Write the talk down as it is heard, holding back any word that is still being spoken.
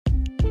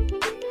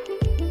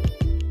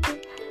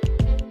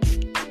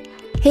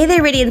Hey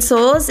there, Radiant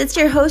Souls. It's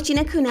your host,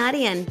 Gina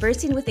Kunadian,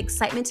 bursting with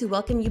excitement to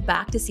welcome you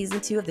back to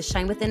Season 2 of the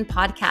Shine Within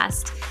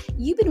podcast.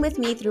 You've been with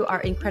me through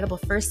our incredible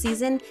first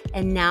season,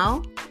 and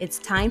now it's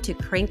time to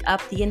crank up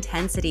the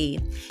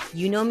intensity.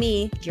 You know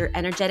me, your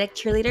energetic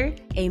cheerleader,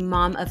 a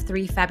mom of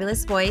 3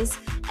 fabulous boys,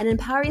 an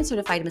empowering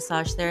certified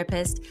massage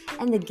therapist,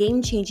 and the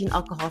game-changing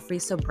alcohol-free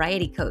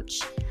sobriety coach.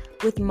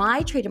 With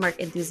my trademark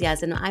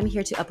enthusiasm, I'm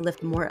here to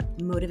uplift more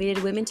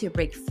motivated women to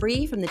break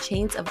free from the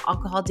chains of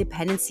alcohol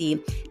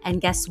dependency. And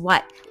guess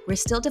what? We're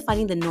still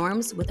defining the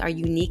norms with our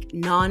unique,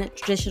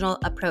 non-traditional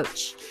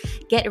approach.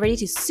 Get ready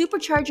to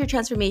supercharge your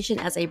transformation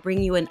as I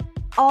bring you an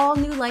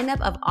all-new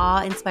lineup of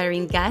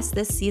awe-inspiring guests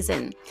this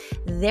season.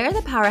 They're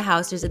the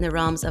powerhouses in the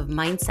realms of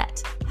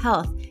mindset,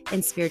 health,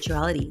 and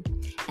spirituality.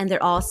 And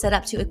they're all set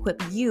up to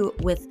equip you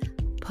with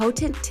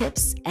potent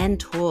tips and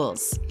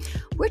tools.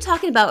 We're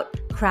talking about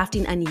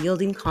crafting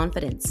unyielding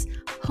confidence,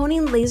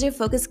 honing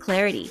laser-focused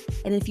clarity,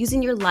 and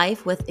infusing your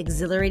life with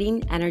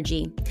exhilarating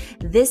energy.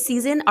 This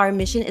season, our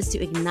mission is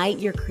to ignite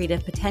your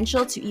creative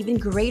potential to even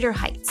greater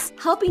heights,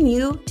 helping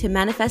you to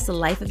manifest the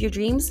life of your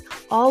dreams,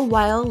 all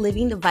while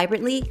living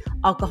vibrantly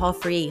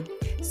alcohol-free.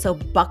 So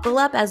buckle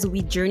up as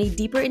we journey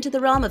deeper into the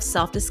realm of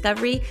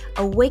self-discovery,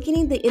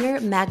 awakening the inner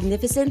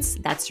magnificence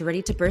that's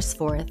ready to burst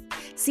forth.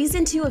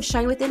 Season 2 of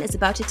Shine Within is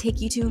about to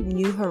take you to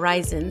new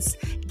horizons.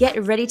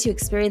 Get ready to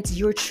experience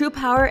your true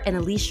power and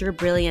unleash your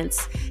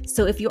brilliance.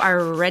 So if you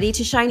are ready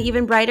to shine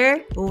even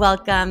brighter,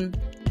 welcome.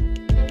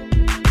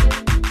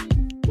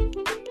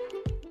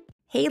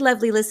 Hey,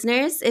 lovely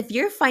listeners. If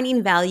you're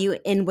finding value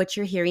in what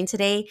you're hearing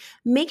today,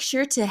 make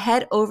sure to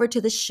head over to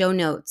the show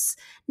notes.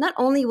 Not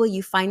only will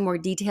you find more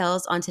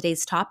details on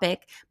today's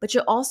topic, but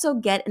you'll also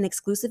get an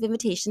exclusive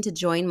invitation to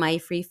join my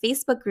free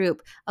Facebook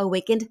group,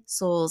 Awakened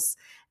Souls.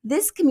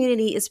 This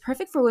community is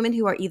perfect for women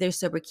who are either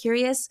sober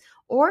curious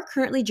or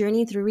currently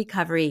journeying through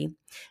recovery.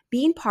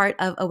 Being part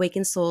of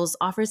Awakened Souls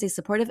offers a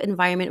supportive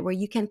environment where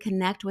you can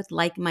connect with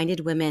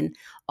like-minded women,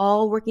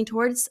 all working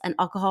towards an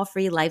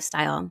alcohol-free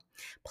lifestyle.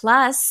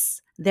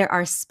 Plus, there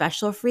are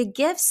special free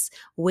gifts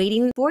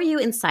waiting for you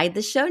inside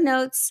the show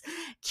notes,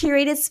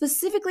 curated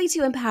specifically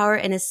to empower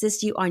and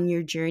assist you on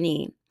your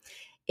journey.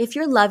 If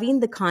you're loving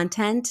the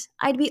content,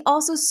 I'd be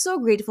also so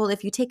grateful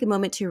if you take a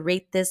moment to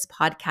rate this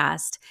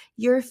podcast.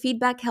 Your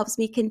feedback helps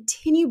me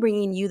continue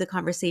bringing you the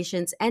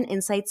conversations and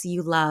insights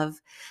you love.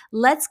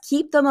 Let's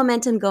keep the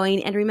momentum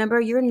going, and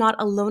remember, you're not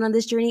alone on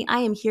this journey. I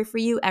am here for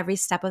you every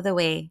step of the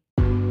way.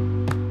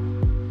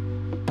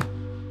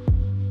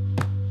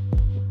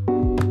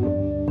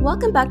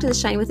 Welcome back to the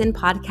Shine Within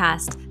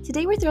podcast.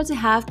 Today we're thrilled to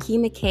have Key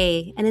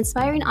McKay, an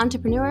inspiring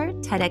entrepreneur,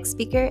 TEDx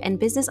speaker, and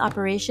business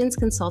operations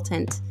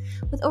consultant.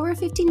 With over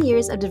 15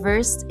 years of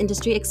diverse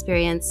industry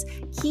experience,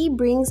 Key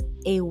brings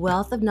a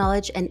wealth of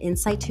knowledge and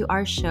insight to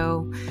our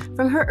show.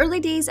 From her early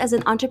days as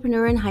an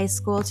entrepreneur in high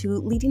school to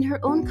leading her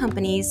own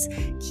companies,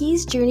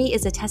 Key's journey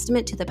is a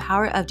testament to the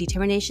power of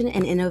determination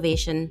and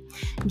innovation.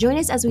 Join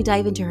us as we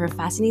dive into her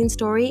fascinating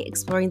story,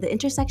 exploring the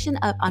intersection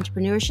of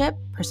entrepreneurship,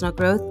 personal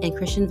growth, and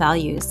Christian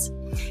values.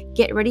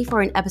 Get ready for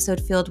an episode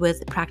filled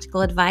with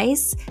practical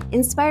advice,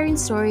 inspiring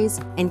stories,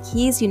 and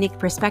Key's unique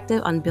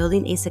perspective on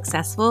building a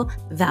successful,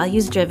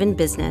 values-driven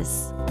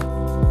business.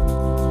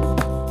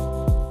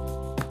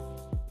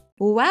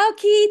 Wow,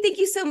 Key, thank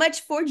you so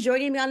much for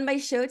joining me on my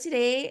show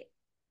today.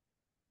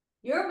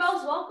 You're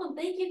most welcome.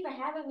 Thank you for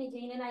having me,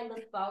 Jane, and I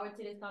look forward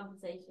to this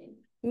conversation.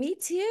 Me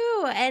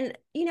too. And,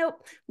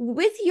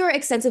 with your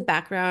extensive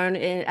background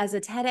as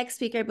a TEDx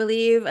speaker, I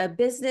believe, a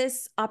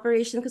business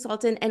operation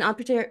consultant and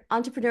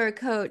entrepreneur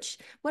coach,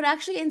 what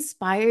actually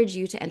inspired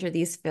you to enter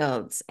these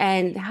fields?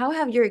 And how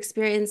have your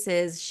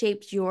experiences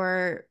shaped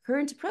your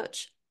current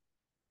approach?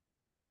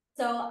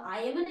 So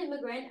I am an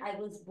immigrant. I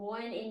was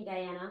born in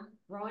Guyana.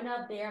 Growing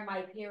up there,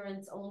 my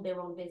parents owned their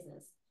own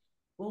business.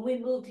 When we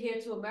moved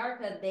here to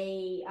America,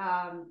 they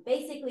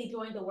basically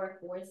joined the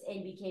workforce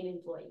and became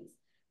employees.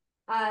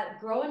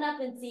 Growing up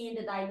and seeing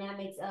the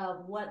dynamics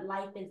of what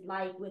life is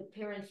like with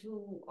parents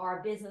who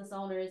are business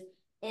owners,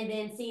 and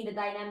then seeing the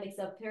dynamics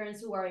of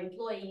parents who are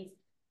employees,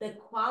 the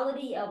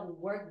quality of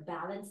work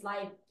balance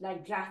life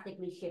like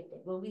drastically shifted.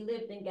 When we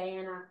lived in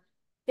Guyana,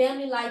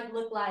 family life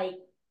looked like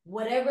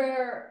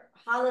whatever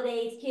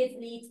holidays kids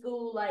need,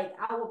 school, like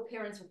our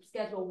parents'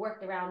 schedule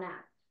worked around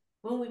that.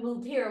 When we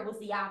moved here, it was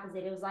the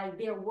opposite. It was like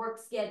their work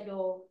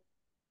schedule,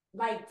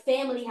 like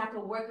family had to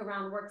work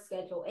around work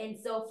schedule. And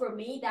so for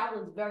me, that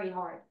was very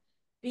hard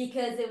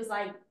because it was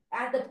like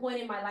at the point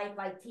in my life,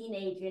 like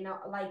teenage,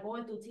 like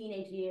going through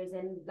teenage years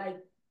and like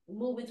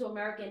moving to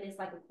America, and it's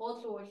like a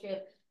cultural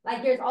shift.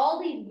 Like there's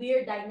all these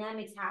weird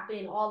dynamics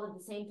happening all at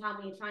the same time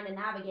when you're trying to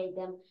navigate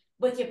them.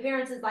 But your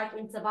parents is like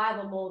in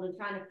survival mode and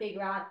trying to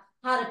figure out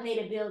how to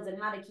pay the bills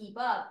and how to keep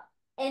up.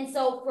 And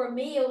so for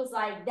me, it was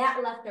like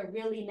that left a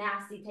really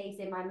nasty taste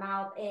in my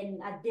mouth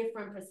and a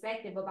different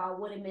perspective about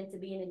what it meant to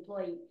be an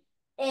employee.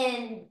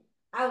 And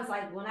I was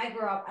like, when I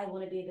grow up, I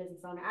want to be a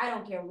business owner. I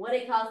don't care what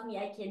it costs me.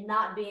 I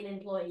cannot be an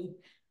employee.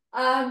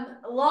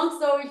 Long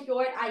story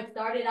short, I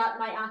started out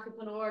my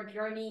entrepreneurial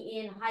journey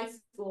in high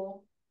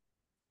school.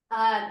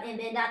 And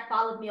then that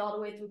followed me all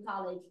the way through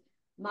college.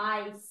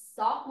 My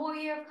sophomore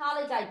year of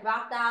college, I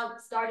dropped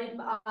out, started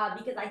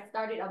because I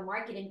started a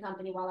marketing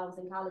company while I was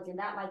in college, and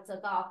that like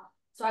took off.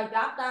 So I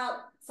dropped out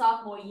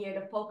sophomore year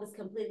to focus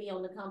completely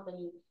on the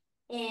company.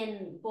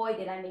 And boy,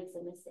 did I make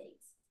some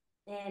mistakes.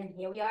 And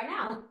here we are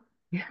now.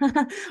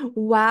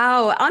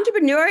 Wow.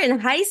 Entrepreneur in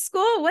high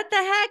school? What the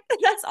heck?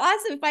 That's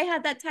awesome. If I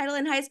had that title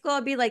in high school,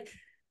 I'd be like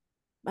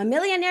a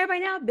millionaire by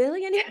now,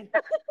 billionaire.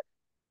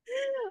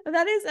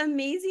 That is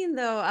amazing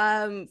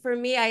though. For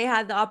me, I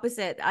had the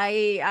opposite.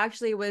 I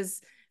actually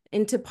was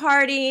into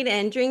partying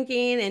and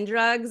drinking and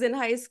drugs in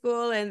high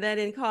school. And then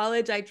in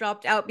college, I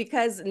dropped out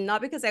because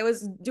not because I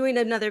was doing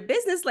another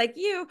business like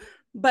you,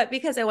 but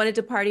because I wanted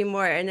to party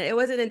more. And it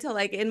wasn't until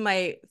like in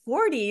my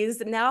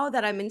 40s now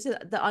that I'm into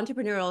the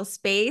entrepreneurial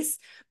space.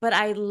 But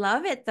I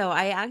love it though.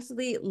 I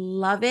actually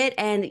love it.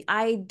 And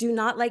I do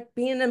not like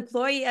being an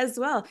employee as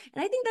well.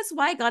 And I think that's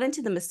why I got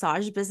into the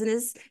massage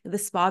business, the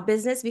spa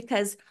business,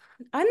 because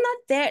I'm not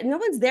there. No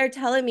one's there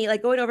telling me,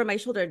 like going over my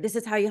shoulder, this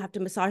is how you have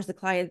to massage the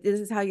client. This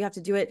is how you have to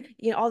do it.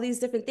 You know, all these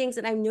different things.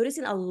 And I'm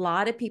noticing a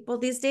lot of people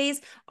these days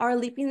are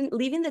leaving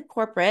the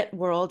corporate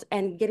world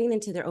and getting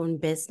into their own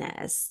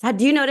business.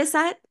 Do you notice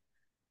that?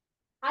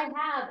 I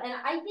have, and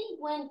I think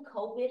when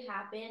COVID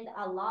happened,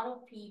 a lot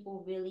of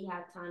people really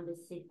had time to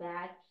sit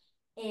back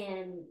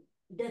and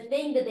the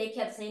thing that they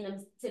kept saying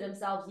to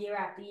themselves year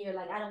after year,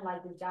 like, I don't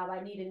like this job,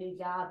 I need a new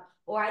job,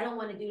 or I don't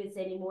want to do this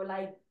anymore,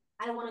 like,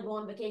 I don't want to go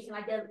on vacation.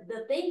 Like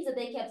the things that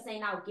they kept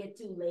saying I'll get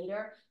to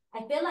later, I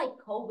feel like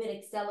COVID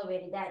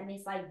accelerated that. And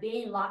it's like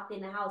being locked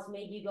in the house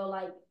made you go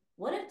like,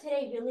 what if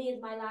today really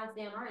is my last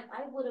day on earth?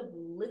 I would have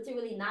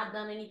literally not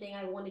done anything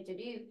I wanted to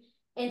do.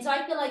 And so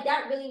I feel like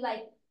that really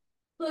like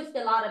pushed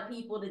a lot of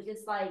people to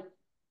just like,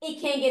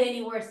 it can't get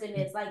any worse than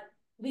this. Like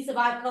we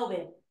survived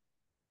COVID.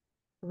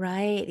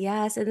 Right.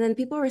 Yes. And then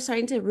people were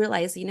starting to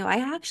realize,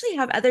 I actually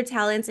have other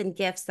talents and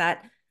gifts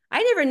that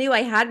I never knew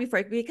I had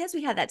before because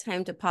we had that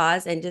time to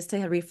pause and just to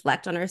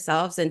reflect on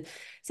ourselves and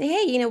say,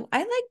 hey, I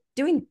like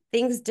doing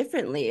things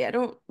differently. I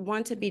don't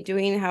want to be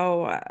doing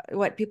how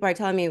what people are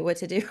telling me what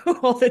to do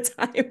all the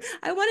time.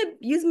 I want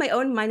to use my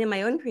own mind and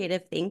my own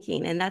creative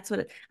thinking. And that's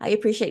what I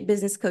appreciate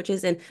business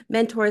coaches and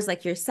mentors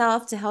like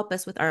yourself to help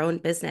us with our own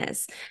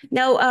business.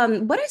 Now,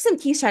 what are some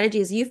key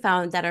strategies you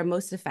found that are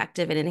most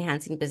effective in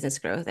enhancing business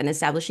growth and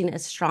establishing a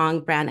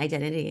strong brand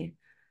identity?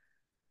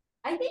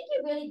 I think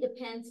it really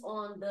depends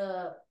on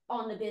the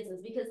business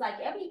because like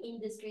every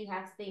industry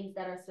has things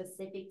that are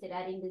specific to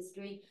that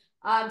industry.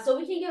 So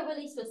we can get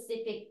really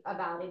specific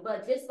about it,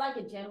 but just like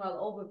a general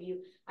overview,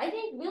 I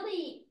think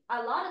really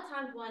a lot of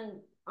times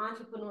when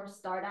entrepreneurs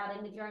start out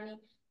in the journey,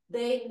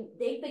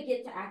 they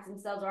forget to ask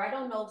themselves, or I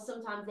don't know,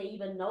 sometimes they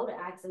even know to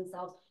ask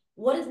themselves,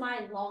 what is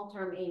my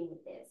long-term aim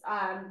with this?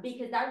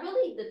 Because that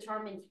really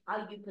determines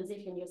how you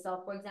position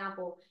yourself. For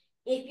example,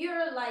 if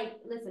you're like,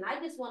 listen, I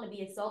just want to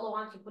be a solo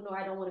entrepreneur,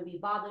 I don't want to be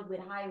bothered with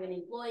hiring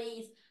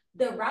employees,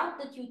 the route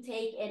that you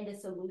take and the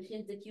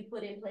solutions that you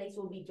put in place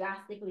will be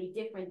drastically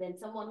different than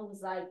someone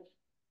who's like,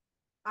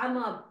 I'm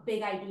a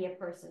big idea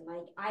person.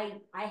 Like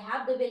I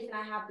have the vision,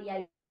 I have the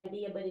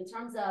idea, but in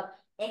terms of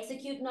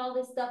executing all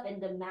this stuff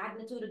and the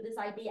magnitude of this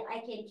idea,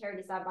 I can't carry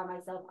this out by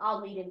myself. I'll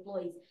need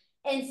employees.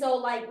 And so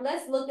like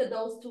let's look at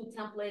those two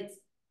templates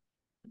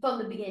from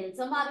the beginning.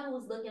 Somebody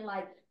who's looking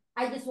like,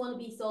 I just want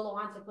to be solo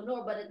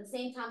entrepreneur, but at the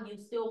same time, you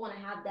still want to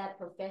have that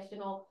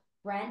professional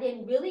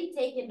branding, really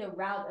taking the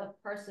route of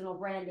personal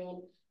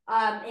branding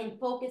and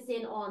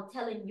focusing on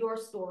telling your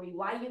story,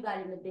 why you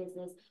got in the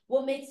business,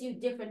 what makes you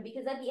different.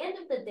 Because at the end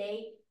of the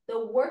day,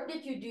 the work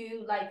that you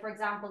do, like for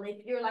example,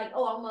 if you're like,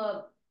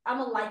 oh, I'm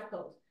a life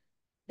coach,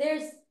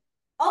 there's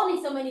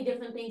only so many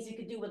different things you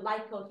could do with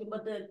life coaching,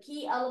 but the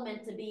key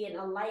element to being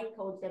a life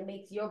coach that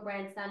makes your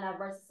brand stand out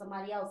versus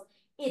somebody else,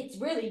 it's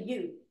really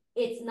you.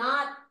 It's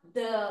not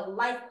the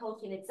life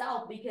coaching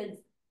itself because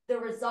the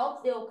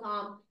results they'll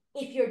come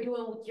if you're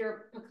doing what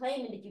you're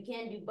proclaiming that you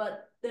can do,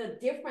 but the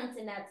difference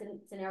in that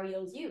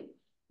scenario is you.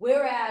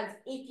 Whereas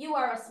if you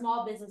are a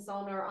small business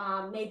owner,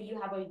 maybe you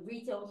have a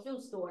retail shoe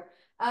store,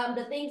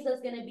 the things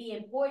that's going to be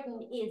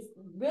important is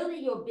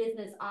really your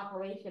business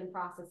operation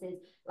processes.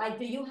 Like,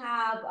 do you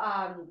have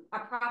a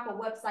proper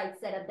website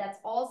setup that's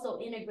also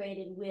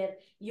integrated with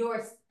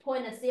your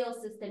point of sale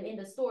system in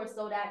the store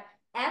so that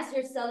as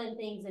you're selling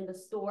things in the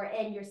store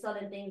and you're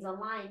selling things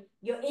online,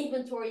 your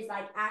inventory is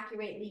like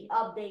accurately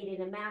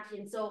updated and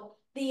matching. So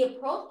the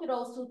approach to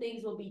those two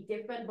things will be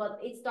different, but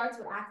it starts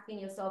with asking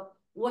yourself,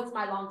 what's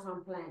my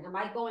long-term plan? Am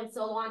I going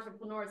solo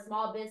entrepreneur,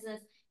 small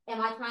business? Am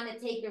I trying to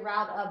take the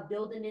route of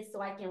building this so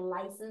I can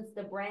license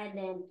the brand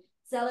and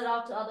sell it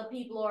off to other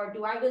people? Or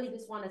do I really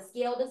just want to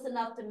scale this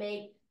enough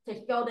to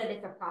show that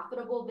it's a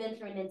profitable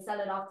venture and then sell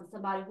it off to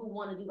somebody who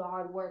want to do the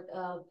hard work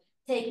of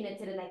taking it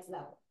to the next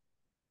level?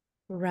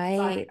 Sorry,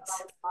 Right.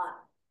 that was a lot.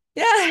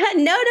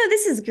 Yeah, no,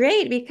 this is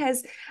great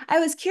because I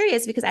was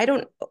curious because I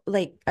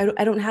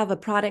don't have a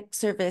product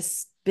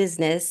service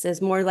business.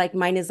 It's more like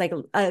mine is like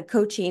a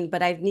coaching,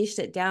 but I've niched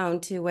it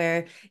down to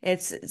where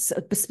it's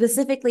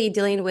specifically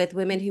dealing with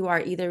women who are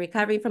either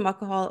recovering from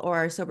alcohol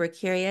or are sober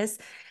curious.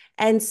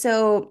 And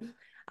so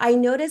I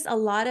noticed a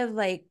lot of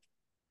like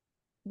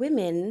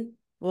women,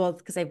 well,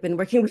 because I've been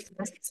working with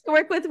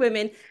work with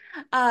women,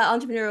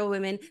 entrepreneurial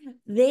women,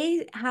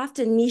 they have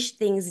to niche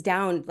things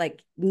down,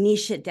 like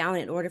niche it down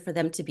in order for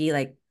them to be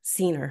like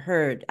seen or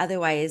heard.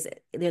 Otherwise,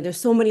 there's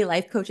so many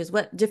life coaches.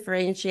 What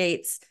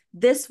differentiates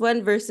this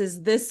one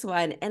versus this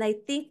one? And I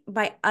think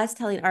by us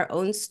telling our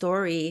own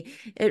story,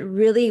 it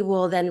really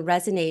will then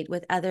resonate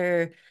with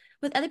other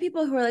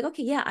people who are like,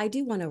 okay, yeah, I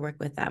do want to work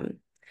with them.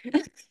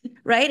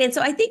 Right. And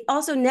so I think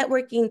also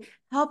networking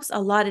helps a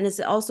lot and is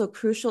also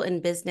crucial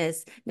in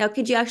business. Now,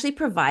 could you actually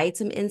provide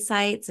some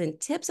insights and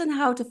tips on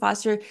how to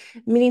foster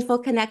meaningful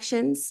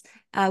connections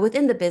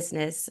within the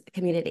business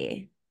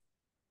community?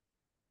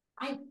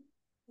 I,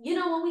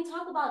 when we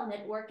talk about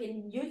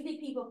networking, usually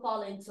people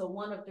fall into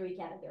one of three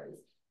categories.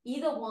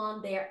 Either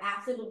one, they're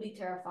absolutely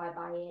terrified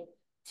by it.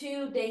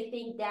 Two, they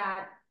think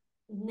that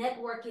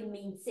networking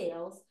means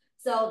sales.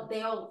 So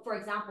they'll, for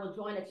example,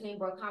 join a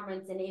chamber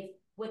conference, and if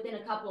within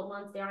a couple of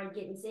months they aren't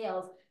getting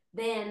sales,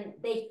 then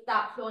they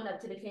stop showing up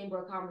to the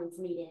chamber conference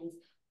meetings.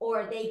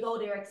 Or they go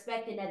there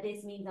expecting that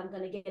this means I'm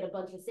going to get a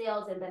bunch of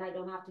sales and then I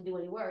don't have to do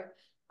any work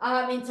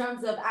in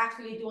terms of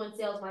actually doing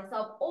sales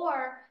myself.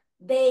 Or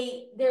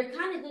they're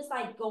kind of just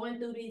like going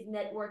through these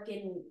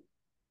networking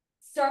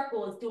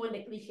circles, doing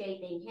the cliche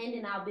thing,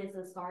 handing out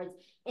business cards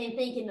and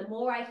thinking the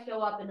more I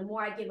show up and the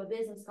more I give a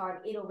business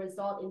card, it'll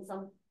result in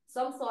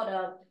some sort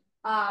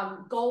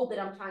of goal that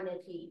I'm trying to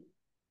achieve.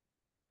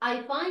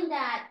 I find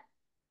that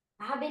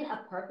having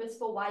a purpose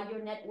for why you're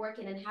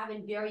networking and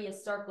having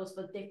various circles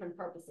for different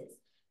purposes.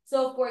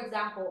 So, for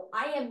example,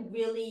 I am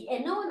really,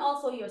 and knowing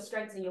also your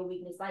strengths and your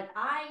weakness. Like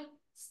I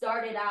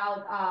started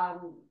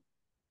out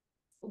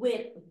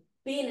with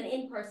being an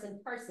in-person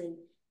person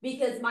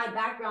because my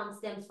background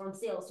stems from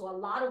sales. So a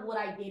lot of what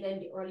I did in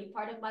the early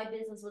part of my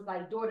business was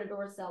like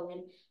door-to-door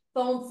selling,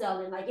 phone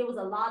selling, like it was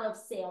a lot of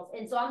sales.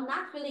 And so I'm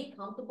not really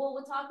comfortable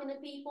with talking to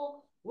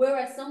people.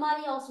 Whereas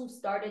somebody else who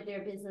started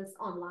their business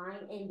online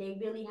and they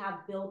really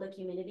have built a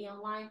community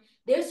online,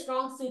 their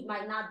strong suit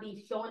might not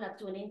be showing up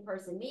to an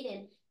in-person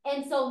meeting.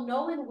 And so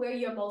knowing where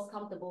you're most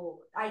comfortable,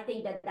 I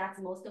think that that's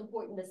most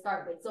important to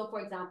start with. So for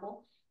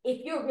example,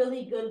 if you're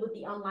really good with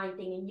the online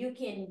thing and you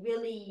can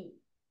really,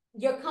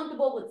 you're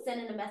comfortable with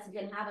sending a message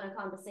and having a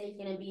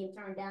conversation and being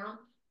turned down,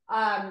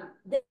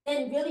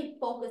 then really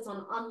focus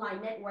on online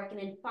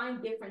networking and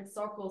find different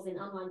circles in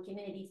online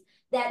communities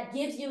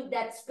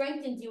that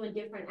strengthens you in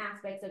different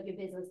aspects of your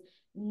business.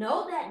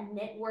 Know that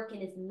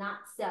networking is not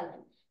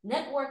selling.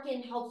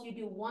 Networking helps you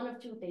do one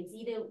of two things.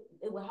 Either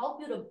it will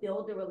help you to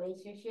build a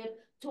relationship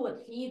to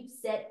achieve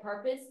set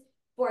purpose.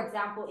 For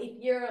example,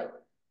 if you're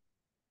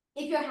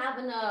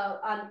having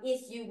an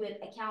issue with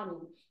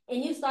accounting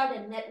and you start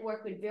to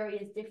network with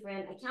various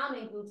different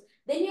accounting groups,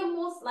 then you're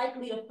most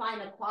likely to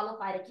find a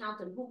qualified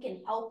accountant who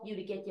can help you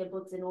to get your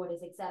books in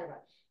orders, etc.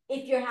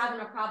 If you're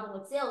having a problem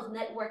with sales,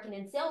 networking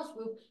in sales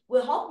group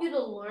will help you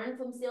to learn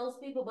from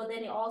salespeople, but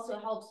then it also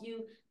helps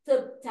you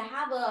to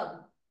have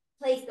a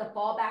place to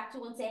fall back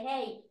to and say,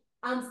 hey,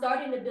 I'm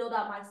starting to build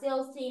out my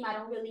sales team. I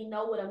don't really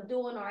know what I'm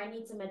doing, or I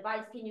need some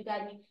advice. Can you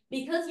guide me?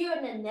 Because you're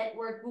in a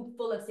network group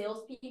full of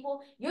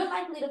salespeople, you're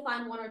likely to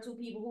find one or two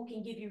people who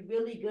can give you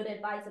really good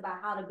advice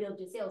about how to build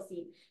your sales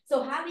team.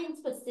 So having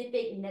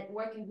specific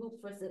networking groups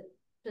for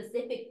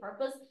specific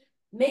purpose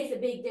makes a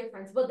big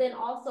difference. But then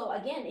also,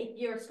 again, if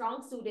your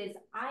strong suit is,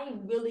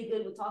 I'm really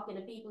good with talking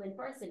to people in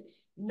person,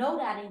 know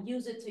that and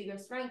use it to your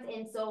strength.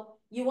 And so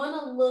you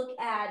want to look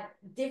at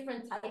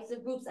different types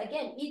of groups.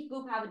 Again, each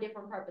group have a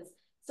different purpose.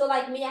 So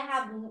like me, I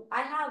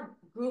have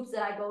groups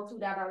that I go to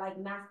that are like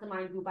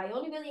mastermind group. I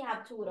only really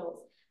have two of those.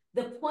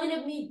 The point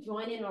of me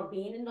joining or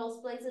being in those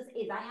places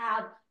is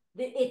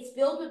it's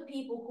filled with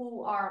people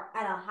who are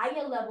at a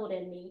higher level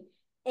than me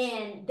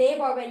and they've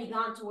already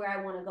gone to where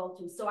I want to go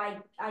to. So I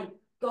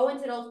go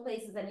into those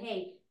places and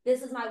hey,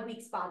 this is my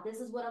weak spot. This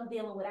is what I'm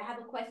dealing with. I have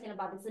a question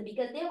about this. And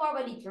because they've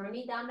already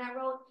journeyed down that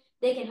road,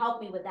 they can help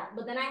me with that.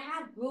 But then I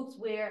have groups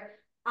where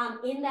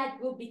I'm in that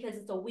group because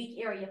it's a weak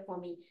area for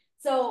me.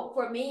 So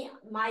for me,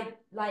 my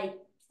like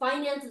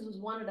finances was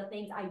one of the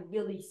things I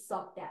really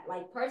sucked at.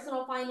 Like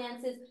personal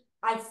finances,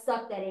 I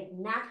sucked at it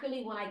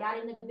naturally when I got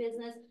into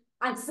business.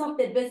 I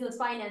sucked at business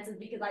finances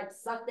because I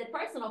sucked at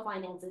personal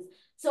finances.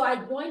 So I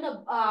joined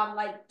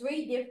like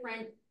three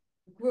different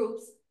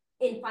groups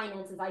in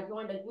finances. I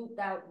joined a group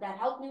that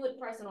helped me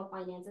with personal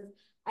finances.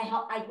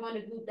 I joined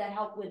a group that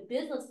helped with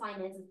business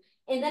finances.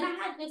 And then I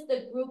had just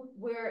a group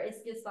where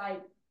it's just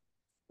like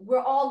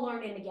we're all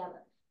learning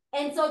together.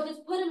 And so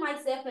just putting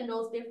myself in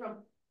those different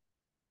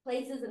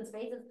places and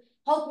spaces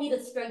helped me to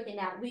strengthen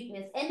that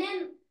weakness. And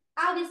then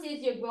obviously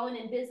as you're growing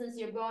in business,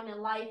 you're growing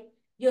in life,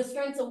 your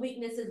strengths and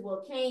weaknesses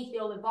will change,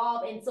 they'll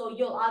evolve. And so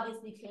you'll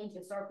obviously change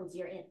the circles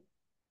you're in.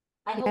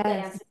 I hope that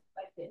Yes, answers the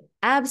question.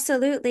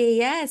 absolutely.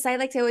 Yes. I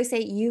like to always say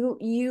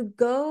you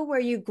go where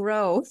you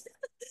grow.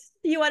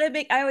 You want to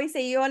make, I always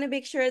say you want to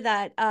make sure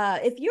that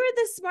if you're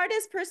the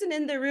smartest person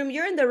in the room,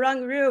 you're in the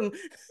wrong room.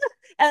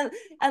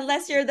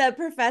 unless you're the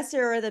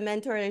professor or the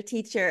mentor or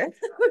teacher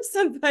of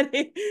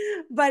somebody.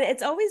 But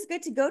it's always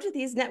good to go to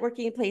these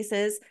networking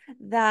places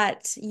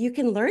that you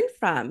can learn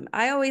from.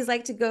 I always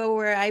like to go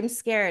where I'm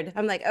scared.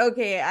 I'm like,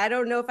 okay, I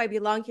don't know if I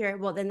belong here.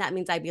 Well, then that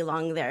means I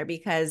belong there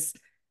because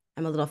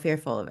I'm a little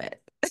fearful of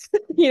it.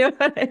 You know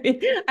what I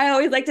mean? I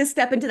always like to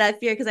step into that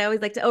fear because I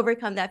always like to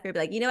overcome that fear. Be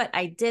like, you know what?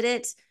 I did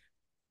it.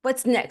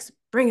 What's next?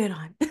 Bring it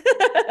on. And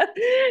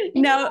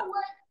you No, know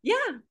what? yeah.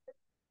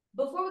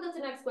 Before we go to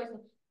the next question,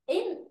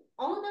 in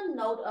on the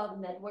note of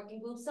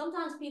networking groups,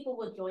 sometimes people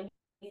will join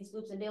these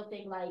groups and they'll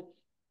think like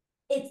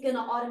it's gonna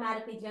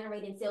automatically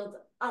generate in sales.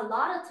 A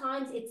lot of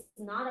times it's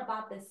not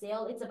about the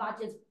sale, it's about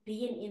just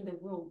being in the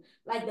room.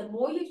 Like the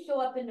more you show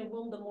up in the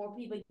room, the more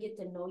people get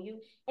to know you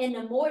and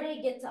the more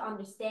they get to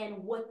understand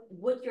what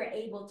you're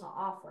able to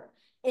offer.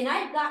 And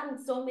I've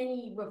gotten so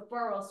many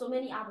referrals, so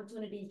many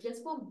opportunities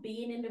just from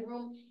being in the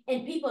room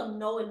and people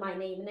knowing my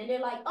name. And then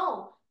they're like,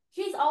 oh,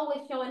 she's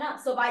always showing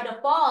up. So by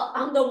default,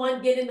 I'm the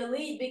one getting the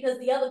lead because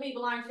the other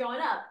people aren't showing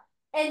up.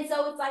 And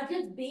so it's like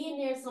just being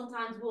there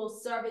sometimes will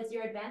serve as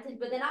your advantage,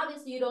 but then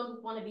obviously you don't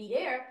just want to be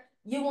there.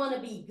 You want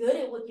to be good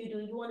at what you do.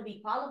 You want to be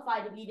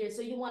qualified to be there.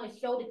 So you want to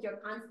show that you're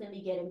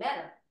constantly getting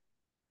better.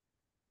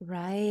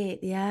 Right.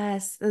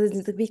 Yes.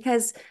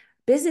 Because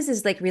business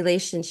is like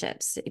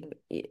relationships,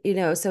 you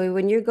know. So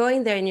when you're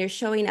going there and you're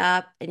showing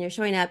up,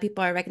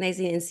 people are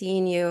recognizing and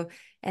seeing you.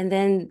 And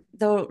then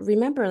they'll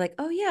remember, like,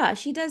 oh, yeah,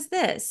 she does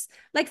this.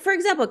 Like, for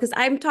example, because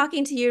I'm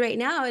talking to you right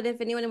now. And if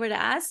anyone were to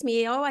ask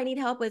me, oh, I need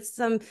help with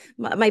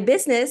my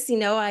business, you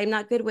know, I'm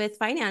not good with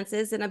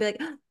finances. And I'll be like,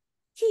 oh,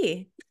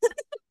 he,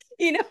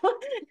 you know,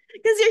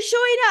 because you're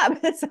showing up.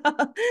 So,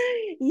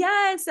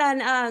 yes,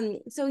 and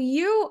so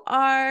you're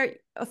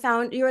the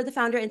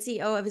founder and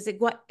CEO of, is it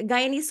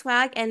Guyanese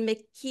Swag and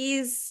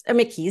McKay's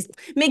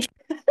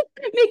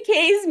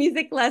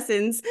Music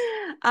Lessons.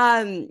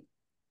 Um,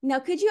 Now,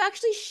 could you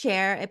actually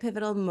share a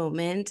pivotal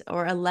moment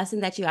or a lesson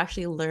that you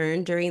actually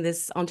learned during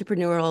this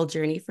entrepreneurial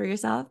journey for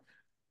yourself?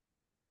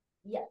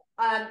 Yeah.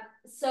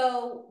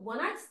 So when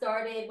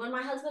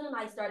my husband and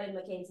I started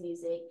McKay's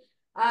Music,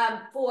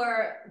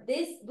 for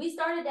this, we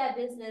started that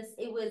business.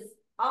 It was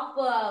off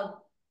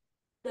of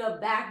the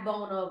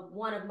backbone of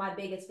one of my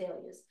biggest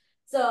failures.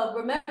 So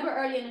remember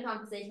earlier in the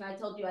conversation, I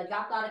told you I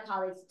dropped out of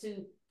college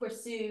to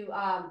pursue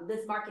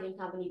this marketing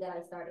company that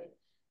I started.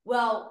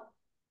 Well,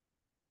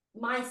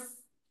 my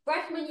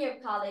freshman year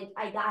of college,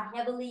 I got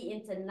heavily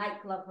into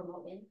nightclub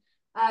promoting.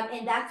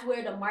 And that's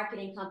where the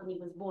marketing company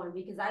was born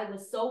because I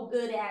was so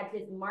good at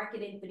just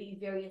marketing for these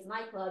various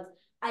nightclubs.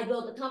 I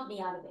built a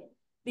company out of it.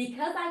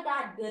 Because I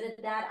got good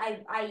at that,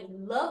 I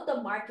loved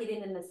the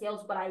marketing and the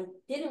sales, but I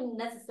didn't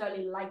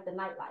necessarily like the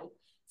nightlife.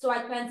 So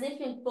I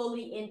transitioned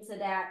fully into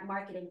that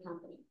marketing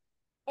company.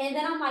 And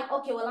then I'm like,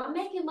 okay, well, I'm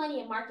making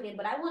money in marketing,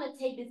 but I want to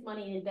take this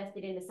money and invest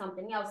it into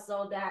something else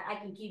so that I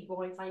can keep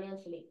growing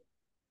financially.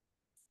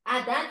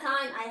 At that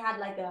time, I had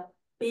like a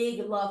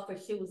big love for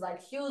shoes. Like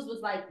shoes was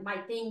like my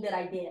thing that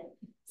I did.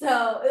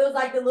 So it was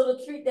like the little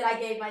treat that I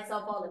gave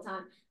myself all the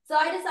time. So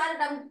I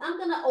decided I'm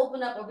gonna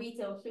open up a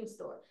retail shoe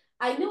store.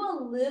 I knew a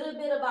little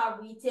bit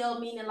about retail,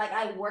 meaning like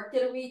I worked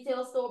at a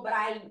retail store, but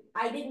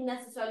I didn't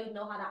necessarily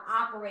know how to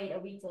operate a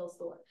retail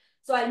store.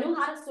 So I knew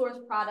how to source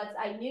products,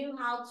 I knew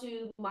how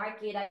to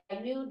market, I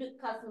knew the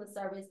customer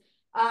service,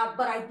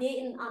 but I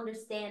didn't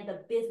understand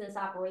the business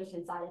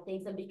operation side of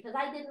things. And because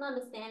I didn't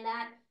understand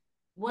that,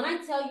 when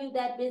I tell you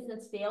that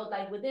business failed,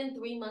 like within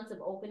 3 months of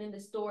opening the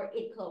store,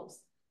 it closed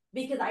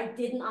because I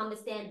didn't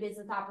understand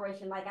business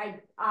operation. Like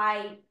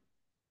I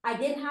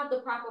didn't have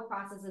the proper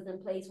processes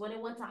in place. When it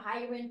went to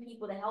hiring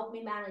people to help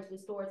me manage the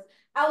stores,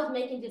 I was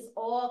making just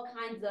all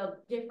kinds of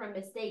different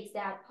mistakes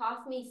that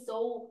cost me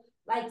so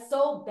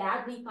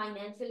badly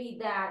financially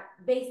that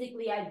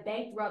basically I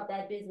bankrupt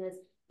that business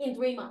in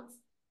 3 months.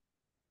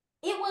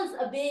 It was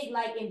a big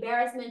like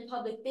embarrassment,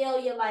 public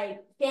failure,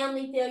 like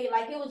family failure.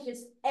 Like it was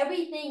just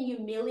everything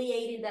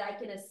humiliating that I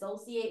can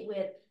associate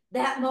with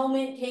that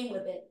moment came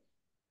with it.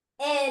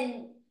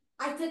 And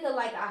I took a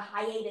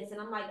hiatus and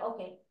I'm like,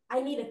 okay,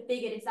 I need to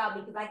figure this out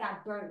because I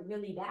got burnt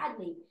really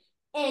badly.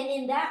 And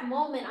in that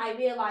moment, I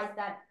realized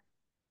that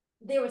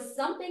there was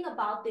something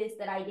about this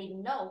that I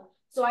didn't know.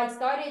 So I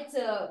started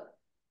to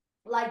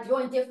like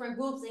join different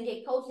groups and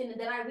get coaching.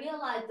 And then I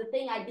realized the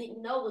thing I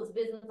didn't know was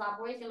business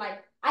operation.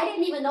 Like I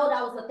didn't even know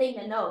that was a thing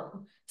to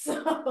know.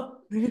 So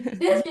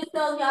this just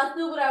tells me how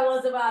stupid I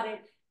was about it.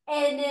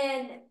 And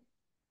then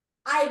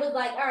I was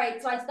like, all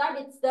right. So I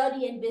started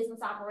studying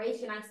business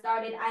operation. I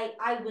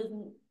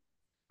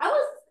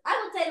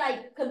would say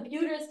like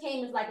computers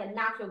came as like a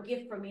natural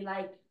gift for me.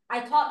 Like I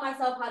taught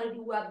myself how to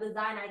do web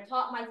design. I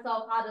taught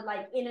myself how to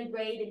like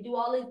integrate and do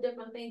all these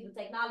different things with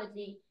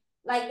technology.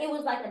 Like it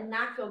was like a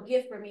natural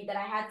gift for me that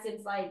I had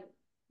since like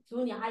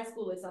junior high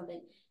school or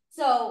something.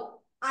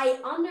 So I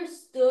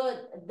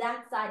understood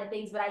that side of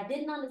things, but I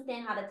didn't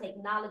understand how the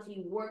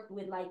technology worked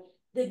with like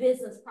the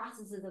business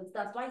processes and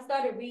stuff. So I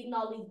started reading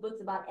all these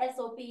books about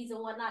SOPs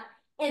and whatnot.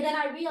 And then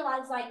I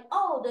realized like,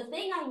 oh, the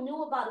thing I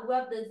knew about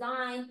web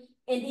design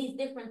and these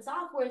different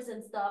softwares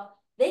and stuff,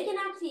 they can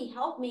actually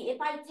help me if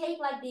I take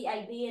like the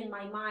idea in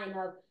my mind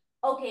of,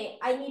 okay,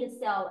 I need to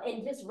sell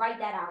and just write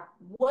that out.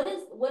 What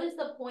is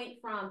the point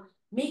from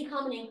me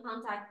coming in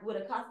contact with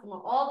a customer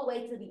all the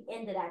way to the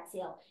end of that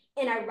sale?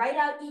 And I write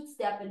out each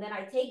step, and then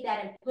I take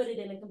that and put it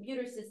in a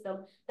computer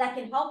system that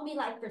can help me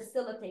like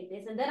facilitate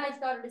this. And then I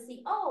started to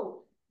see,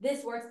 oh,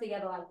 this works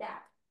together like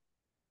that.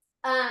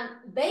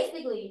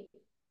 Basically,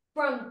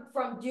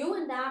 from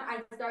doing that,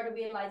 I started to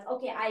realize,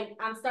 okay,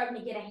 I'm starting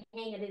to get a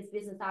hang of this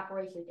business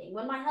operation thing.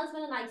 When my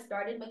husband and I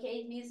started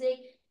McKay's Music,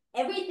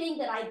 everything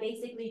that I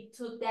basically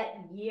took that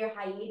year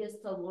hiatus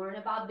to learn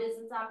about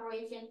business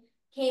operation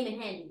came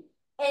in handy.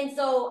 And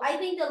so I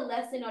think the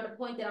lesson or the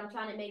point that I'm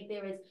trying to make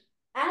there is,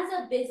 as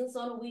a business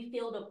owner, we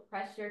feel the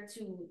pressure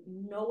to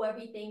know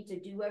everything, to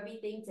do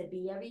everything, to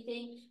be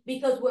everything,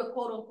 because we're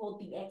quote unquote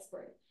the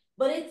expert.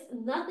 But it's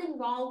nothing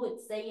wrong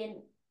with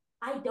saying,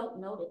 I don't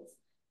know this.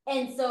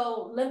 And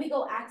so let me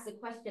go ask a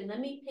question.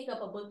 Let me pick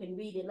up a book and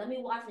read it. Let me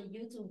watch a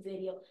YouTube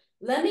video.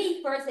 Let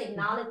me first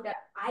acknowledge that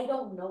I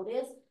don't know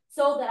this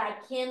so that I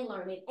can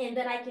learn it and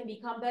then I can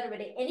become better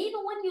at it. And even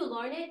when you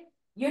learn it,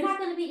 you're not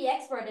going to be the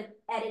expert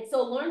at it.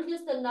 So learn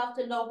just enough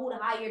to know who to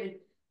hire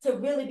to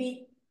really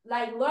be,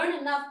 like, learn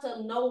enough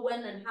to know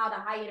when and how to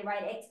hire the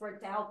right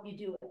expert to help you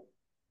do it.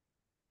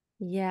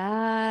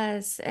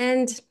 Yes.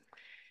 And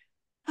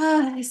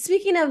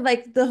speaking of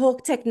like the whole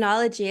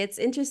technology, it's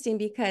interesting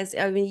because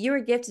I mean, you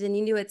were gifted and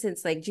you knew it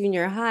since like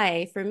junior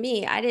high. For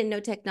me, I didn't know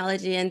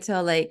technology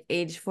until like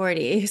age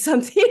 40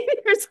 something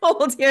years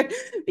old here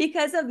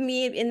because of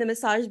me in the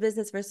massage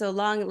business for so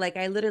long. Like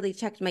I literally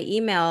checked my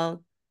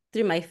email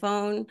through my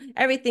phone.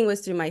 Everything was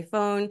through my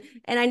phone,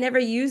 and I never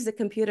used the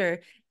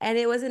computer. And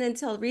it wasn't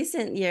until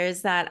recent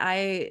years that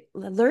I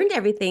learned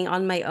everything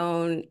on my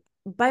own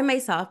by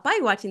myself by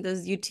watching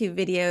those YouTube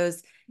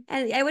videos.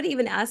 And I would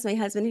even ask my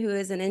husband, who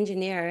is an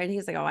engineer, and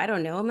he's like, "Oh, I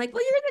don't know." I'm like,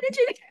 "Well, you're an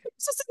engineer. You're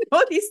supposed to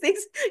know these things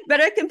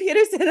better at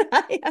computers than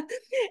I am."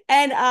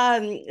 And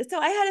so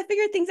I had to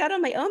figure things out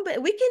on my own,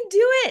 but we can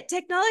do it.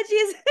 Technology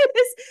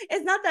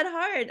is not that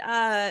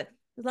hard.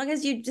 As long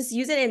as you just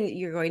use it, and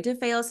you're going to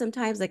fail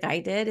sometimes, like I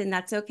did, and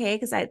that's okay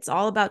because it's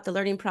all about the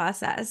learning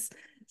process.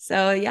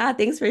 So yeah,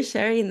 thanks for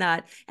sharing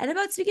that. And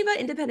about speaking about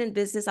independent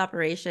business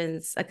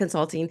operations,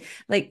 consulting,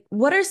 like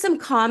what are some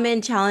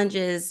common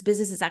challenges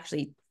businesses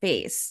actually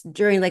face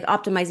during like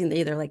optimizing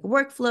either like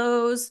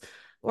workflows,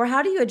 or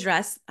how do you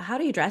address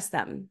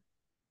them?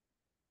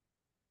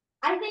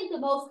 I think the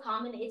most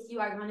common issue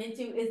I run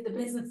into is the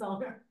business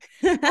owner.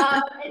 And,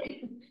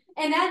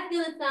 and that's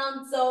gonna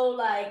sound so,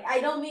 like,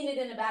 I don't mean it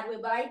in a bad way,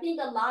 but I think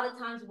a lot of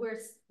times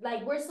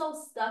we're so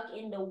stuck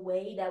in the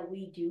way that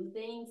we do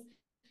things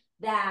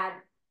that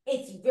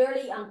it's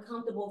very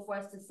uncomfortable for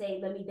us to say,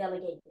 let me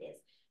delegate this.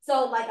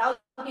 So like I'll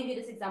give you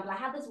this example. I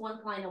have this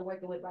one client I'm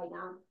working with right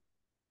now.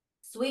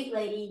 Sweet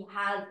lady,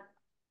 has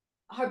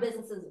her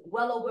business is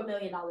well over $1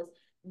 million.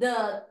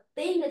 The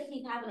thing that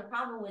she's having a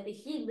problem with is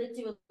she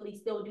literally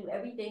still do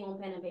everything on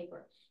pen and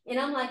paper. And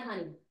I'm like,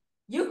 honey,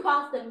 you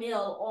cost a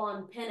mill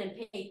on pen and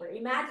paper.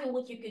 Imagine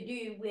what you could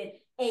do with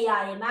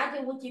AI.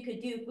 Imagine what you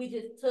could do if we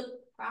just took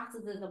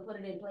processes and put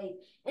it in place.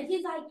 And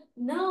she's like,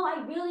 no,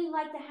 I really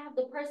like to have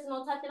the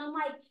personal touch. And I'm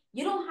like,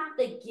 you don't have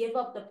to give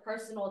up the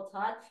personal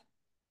touch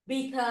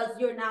because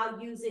you're now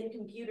using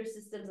computer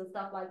systems and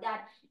stuff like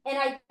that. And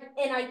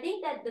I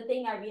think that the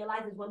thing I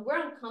realize is when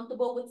we're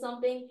uncomfortable with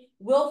something,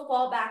 we'll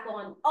fall back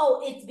on,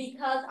 oh, it's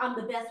because I'm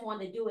the best one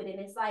to do it. And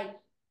it's like,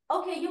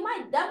 okay,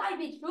 that might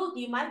be true.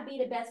 You might be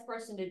the best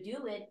person to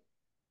do it.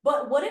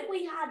 But what if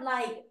we had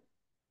like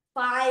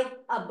 5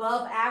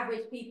 above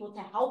average people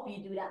to help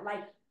you do that?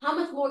 Like, how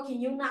much more can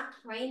you not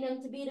train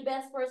them to be the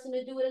best person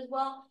to do it as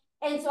well?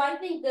 And so I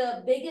think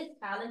the biggest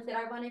challenge that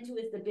I run into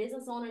is the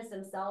business owners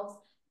themselves.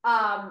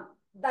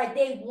 Like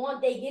they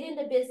get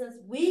into business,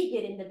 we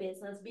get into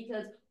business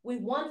because we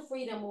want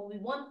freedom or we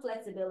want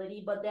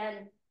flexibility, but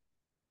then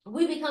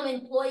we become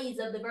employees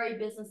of the very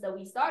business that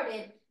we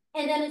started.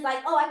 And then it's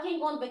like, oh, I can't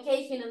go on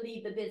vacation and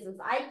leave the business.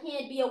 I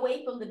can't be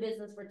away from the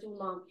business for too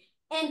long.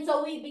 And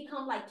so we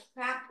become like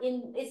trapped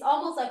in, it's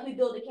almost like we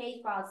build a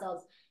cage for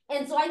ourselves.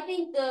 And so I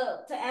think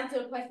to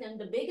answer the question,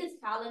 the biggest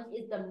challenge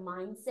is the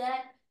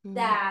mindset Mm.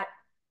 that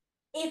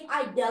if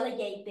I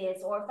delegate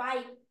this, or if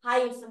I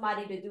hire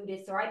somebody to do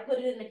this, or I put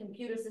it in a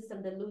computer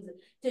system to lose it,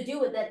 to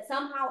do it, that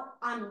somehow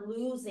I'm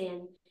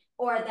losing,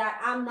 or that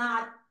I'm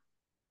not,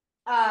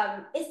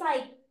 it's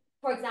like,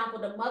 for example,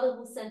 the mother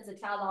who sends a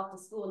child off to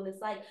school and it's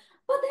like,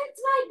 but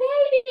that's my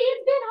baby,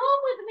 it's been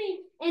home with me.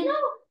 And no,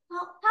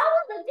 how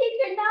is the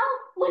teacher know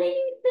when he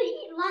needs to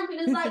eat lunch?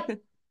 And it's like,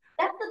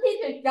 that's the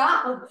teacher's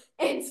job.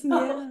 And so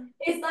Yeah.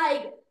 it's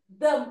like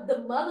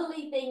the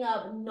motherly thing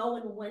of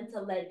knowing when to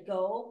let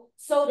go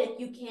so that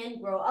you can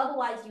grow.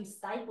 Otherwise, you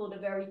stifle the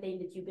very thing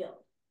that you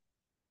built.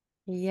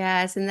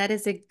 Yes, and that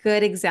is a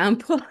good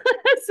example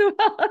as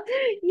well.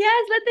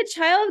 Yes, let the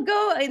child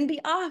go and be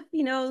off,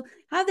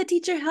 have the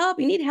teacher help.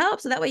 You need help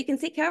so that way you can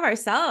take care of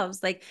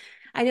ourselves. Like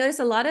I notice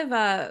a lot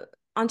of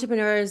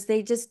entrepreneurs,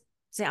 they just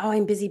say, oh,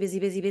 I'm busy, busy,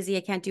 busy, busy.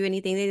 I can't do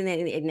anything.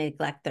 They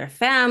neglect their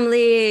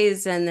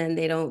families, and then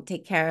they don't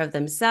take care of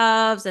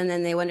themselves. And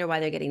then they wonder why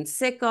they're getting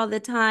sick all the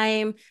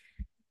time.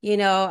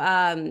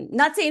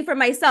 Not saying for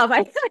myself,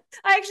 I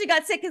actually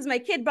got sick because my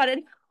kid brought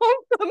it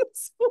home from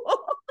school.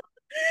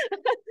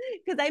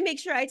 Because I make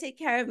sure I take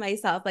care of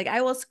myself. Like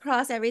I will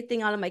cross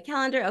everything out on my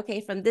calendar. Okay,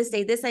 from this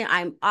day, this day,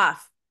 I'm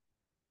off.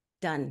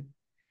 Done.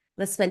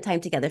 Let's spend time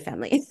together,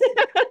 family.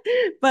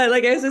 But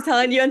like I was just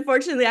telling you,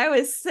 unfortunately, I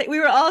was sick. We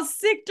were all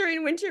sick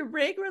during winter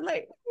break. We're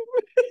like,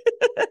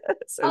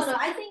 so Oh no, sad.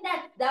 I think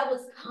that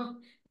was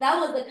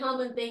the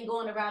common thing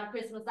going around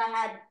Christmas. I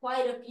had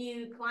quite a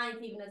few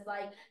clients even as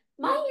like,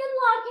 my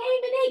in-law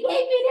came and they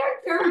gave me their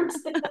germs.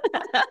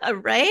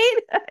 Right?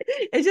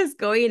 It's just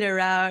going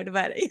around,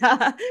 but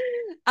yeah.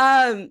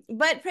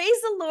 But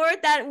praise the Lord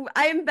that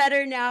I'm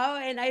better now.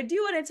 And I do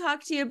want to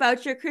talk to you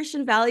about your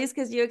Christian values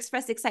because you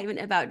expressed excitement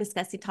about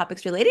discussing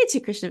topics related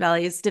to Christian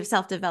values,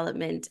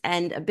 self-development,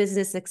 and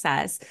business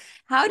success.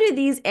 How do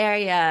these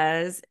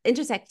areas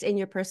intersect in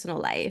your personal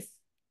life?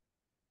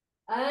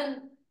 I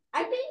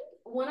think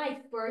when I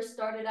first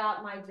started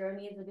out my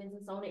journey as a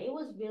business owner, it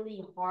was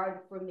really hard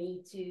for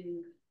me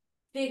to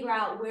figure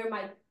out where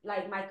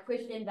my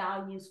Christian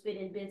values fit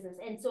in business.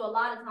 And so a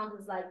lot of times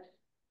it's like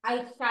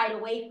I shied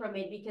away from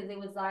it because it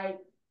was like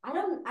I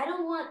don't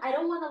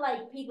want to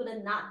like people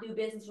to not do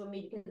business with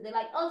me because they're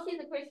like, oh, she's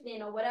a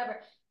Christian or whatever.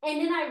 And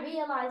then I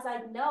realized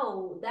like,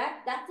 no,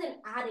 that's an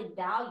added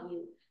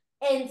value.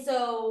 And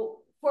so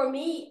for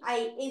me,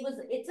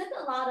 it took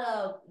a lot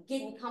of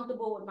getting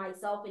comfortable with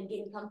myself and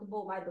getting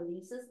comfortable with my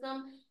belief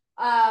system.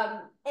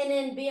 And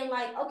then being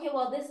like, okay,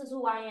 well, this is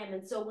who I am.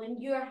 And so when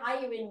you're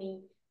hiring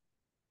me,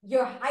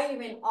 you're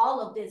hiring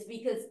all of this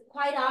because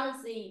quite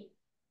honestly,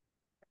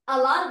 a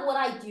lot of what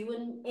I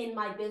do in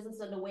my business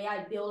and the way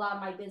I build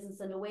out my business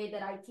and the way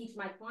that I teach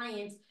my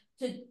clients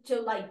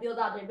to like build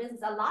out their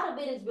business, a lot of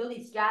it is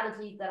really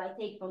strategies that I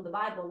take from the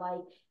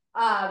Bible.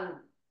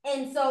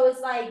 And so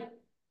it's like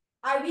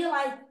I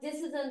realized this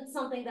isn't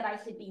something that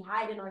I should be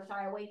hiding or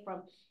shy away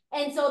from.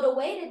 And so the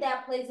way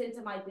that plays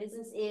into my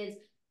business is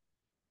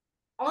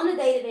on a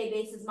day-to-day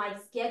basis, my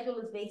schedule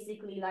is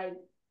basically like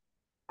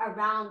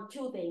around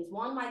two things.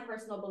 One, my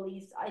personal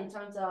beliefs in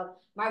terms of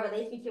my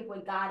relationship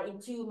with God,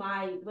 and two,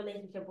 my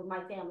relationship with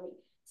my family.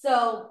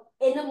 So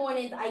in the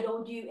mornings, I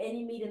don't do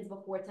any meetings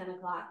before 10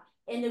 o'clock.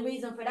 And the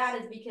reason for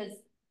that is because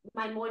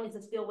my mornings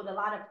is filled with a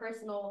lot of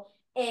personal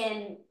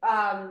and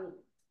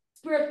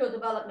spiritual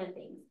development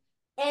things.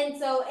 And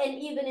so,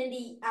 and even in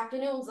the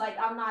afternoons, like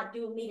I'm not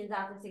doing meetings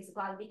after 6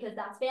 o'clock because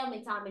that's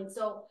family time. And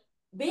so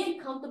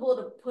being comfortable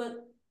to put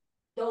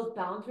those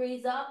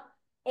boundaries up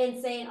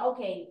and saying,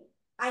 okay,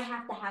 I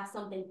have to have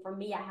something for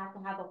me. I have to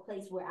have a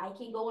place where I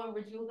can go and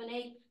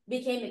rejuvenate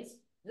became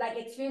like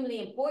extremely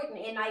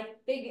important. And I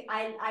figure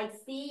I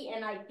see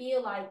and I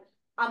feel like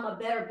I'm a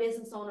better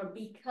business owner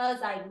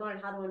because I've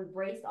learned how to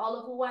embrace all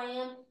of who I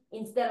am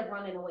instead of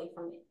running away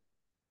from it.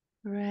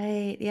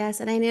 Right.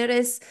 Yes. And I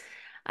notice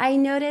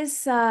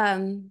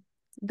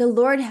the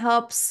Lord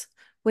helps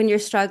when you're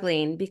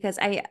struggling because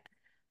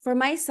for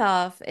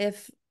myself,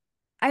 if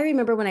I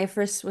remember when I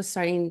first was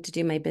starting to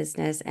do my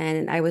business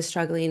and I was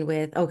struggling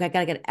with, oh, I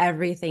gotta get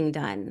everything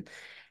done.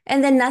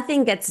 And then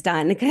nothing gets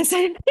done because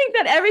I think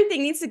that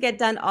everything needs to get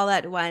done all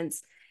at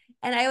once.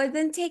 And I would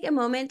then take a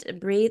moment,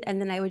 breathe,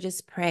 and then I would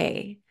just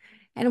pray.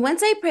 And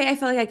once I pray, I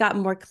feel like I got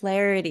more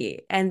clarity.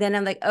 And then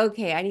I'm like,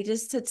 okay, I need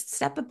just to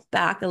step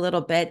back a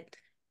little bit,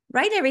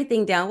 write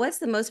everything down. What's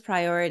the most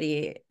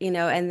priority,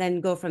 and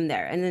then go from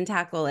there and then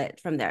tackle it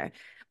from there.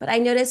 But I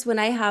notice when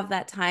I have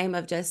that time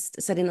of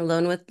just sitting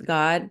alone with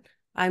God,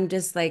 I'm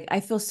just like, I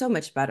feel so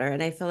much better.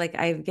 And I feel like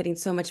I'm getting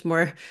so much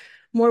more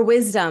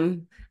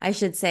wisdom, I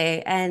should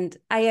say. And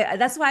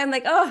that's why I'm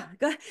like, oh,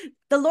 God,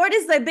 the Lord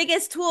is the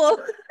biggest tool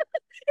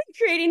in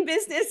creating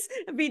business,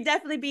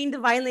 definitely being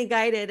divinely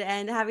guided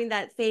and having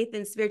that faith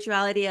and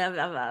spirituality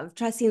of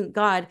trusting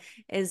God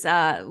is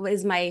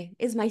my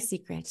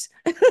secret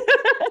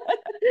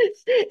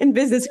in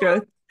business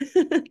growth.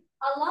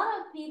 A lot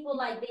of people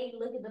like they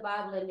look at the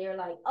Bible and they're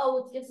like,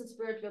 oh, it's just a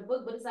spiritual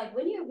book. But it's like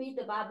when you read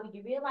the Bible,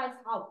 you realize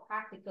how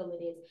practical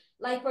it is.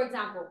 Like, for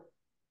example,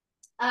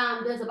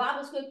 there's a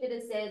Bible scripture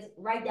that says,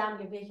 write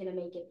down your vision and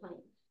make it plain.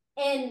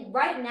 And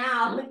right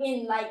now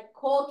in like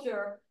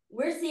culture,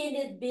 we're seeing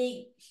this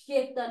big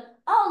shift on,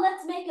 oh,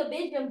 let's make a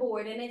vision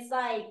board. And it's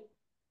like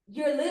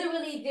you're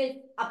literally just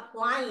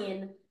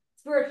applying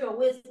spiritual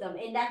wisdom.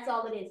 And that's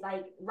all it is.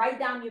 Like write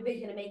down your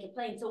vision and make it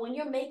plain. So when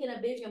you're making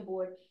a vision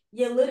board,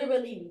 you're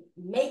literally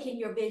making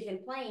your vision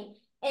plain.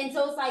 And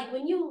so it's like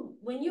when you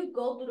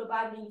go through the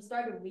Bible and you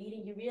started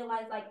reading, you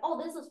realize like,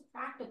 oh, this is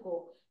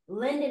practical.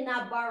 Lend and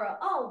not borrow.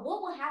 Oh,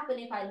 what will happen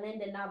if I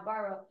lend and not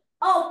borrow?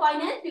 Oh,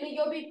 financially,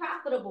 you'll be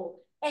profitable.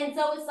 And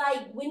so it's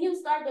like when you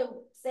start to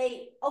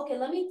say, okay,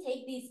 let me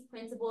take these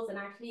principles and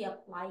actually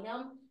apply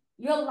them,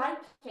 your life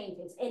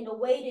changes and the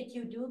way that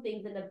you do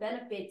things and the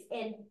benefits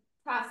and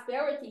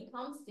prosperity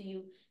comes to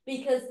you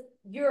because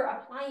you're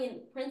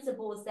applying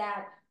principles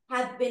that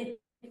have been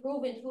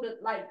proven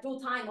through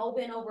time over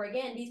and over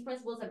again. These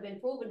principles have been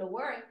proven to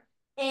work.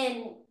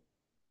 and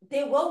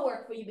they will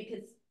work for you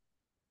because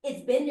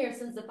it's been there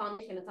since the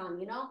foundation of time,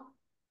 you know?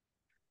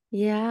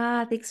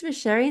 Yeah, thanks for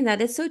sharing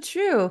that. It's so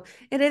true.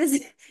 It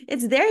is,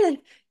 it's there. You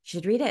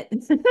should read it.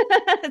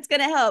 It's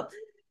gonna help.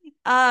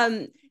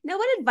 Now,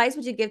 what advice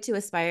would you give to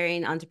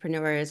aspiring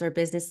entrepreneurs or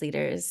business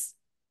leaders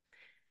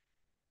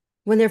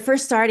when they're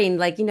first starting?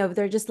 Like,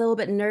 they're just a little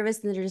bit nervous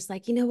and they're just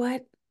like, you know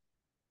what?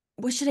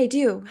 What should I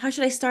do? How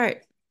should I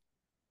start?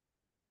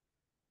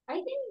 I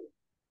think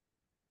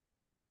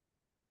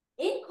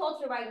in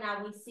culture right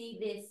now, we see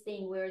this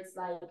thing where it's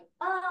like,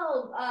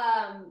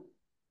 oh,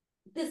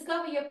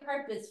 discover your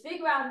purpose,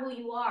 figure out who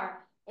you are.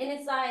 And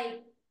it's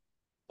like,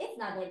 it's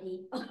not that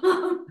deep.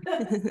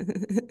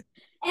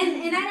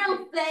 And I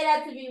don't say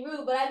that to be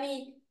rude, but I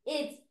mean,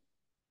 it's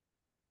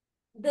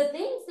the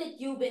things that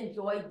you've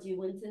enjoyed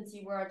doing since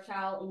you were a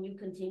child and you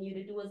continue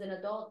to do as an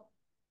adult,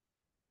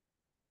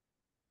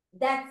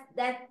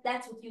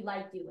 that's what you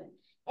like doing.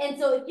 And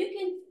so if you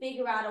can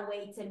figure out a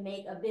way to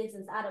make a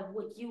business out of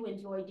what you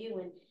enjoy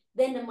doing,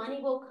 then the money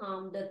will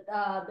come,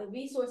 the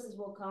resources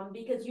will come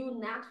because you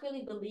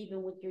naturally believe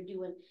in what you're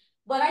doing.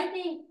 But I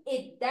think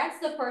that's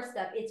the first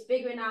step. It's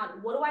figuring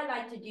out what do I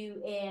like to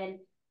do and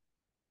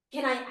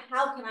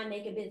how can I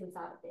make a business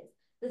out of this?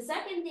 The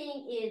second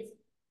thing is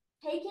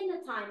taking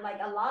the time, like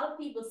a lot of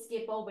people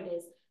skip over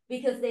this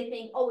because they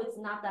think, oh, it's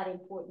not that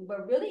important.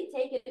 But really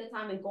taking the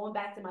time and going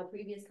back to my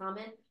previous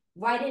comment,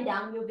 writing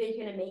down your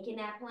vision and making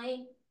that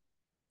plain,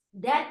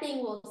 that thing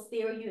will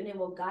steer you and it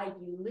will guide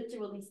you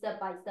literally step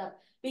by step.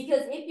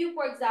 Because if you,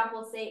 for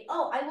example, say,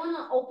 oh, I want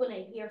to open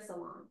a hair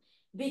salon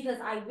because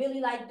I really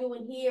like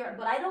doing hair,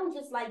 but I don't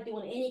just like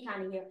doing any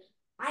kind of hair.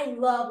 I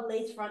love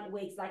lace front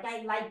wigs. Like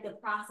I like the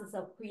process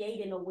of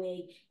creating a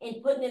wig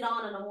and putting it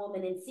on a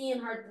woman and seeing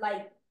her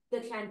like the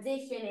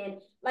transition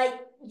and like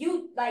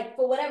you like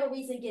for whatever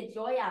reason get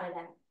joy out of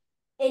that.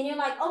 And you're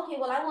like, okay,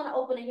 well, I want to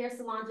open a hair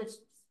salon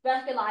just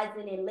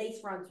specializing in lace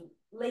front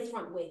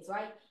wigs,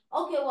 right?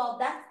 Okay, well,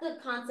 that's the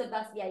concept,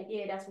 that's the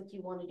idea, that's what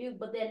you want to do.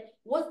 But then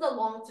what's the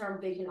long-term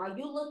vision? Are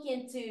you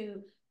looking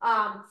to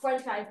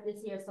franchise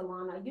this hair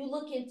salon? Are you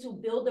looking to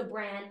build a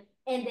brand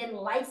and then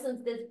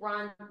license this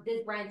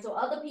brand so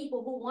other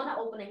people who want to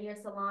open a hair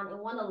salon and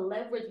want to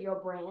leverage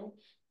your brand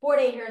for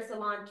their hair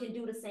salon can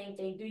do the same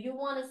thing? Do you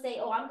want to say,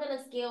 oh, I'm going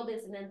to scale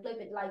this and then flip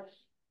it? Like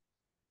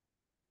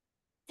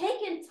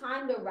taking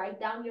time to write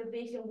down your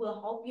vision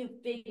will help you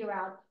figure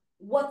out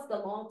what's the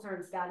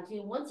long-term strategy.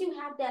 And once you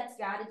have that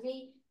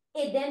strategy,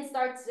 it then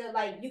starts to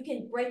like you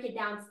can break it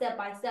down step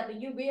by step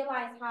and you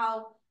realize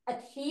how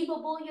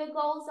achievable your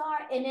goals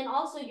are. And then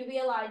also you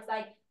realize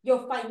like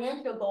your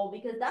financial goal,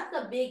 because that's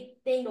a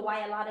big thing to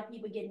why a lot of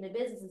people get into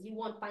businesses. You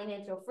want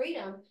financial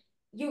freedom.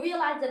 You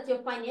realize that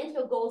your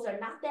financial goals are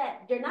not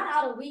that they're not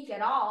out of reach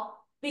at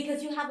all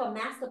because you have a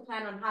master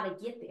plan on how to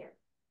get there.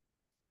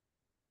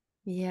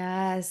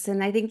 Yes,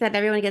 and I think that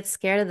everyone gets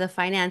scared of the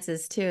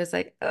finances too. It's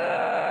like,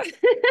 ugh.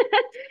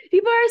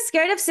 People are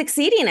scared of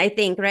succeeding, I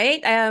think,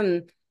 right?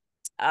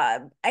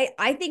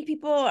 I think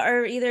people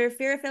are either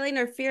fear of failing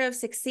or fear of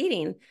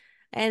succeeding.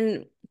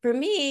 And for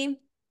me,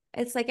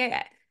 it's like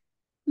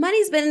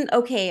money's been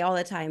okay all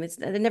the time. It's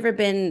never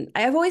been,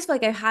 I've always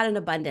felt like I've had an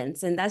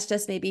abundance, and that's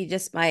just maybe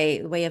just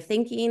my way of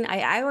thinking.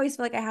 I always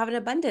feel like I have an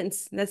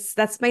abundance.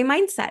 That's my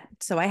mindset.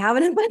 So I have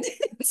an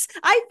abundance.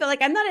 I feel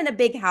like I'm not in a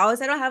big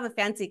house. I don't have a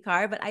fancy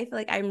car, but I feel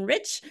like I'm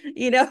rich,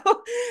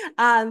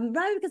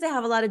 probably because I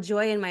have a lot of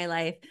joy in my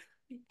life.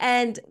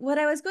 And what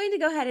I was going to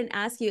go ahead and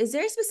ask you, is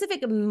there a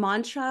specific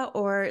mantra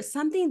or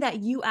something that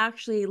you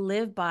actually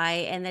live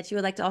by and that you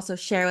would like to also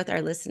share with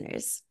our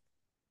listeners?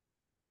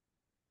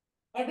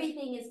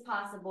 Everything is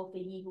possible for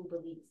he who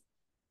believes.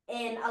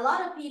 And a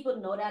lot of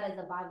people know that as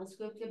a Bible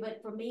scripture,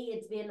 but for me,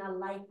 it's been a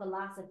life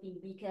philosophy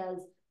because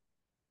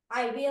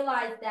I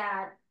realized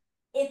that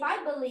if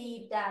I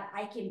believe that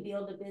I can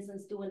build a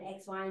business doing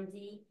X, Y, and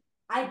Z,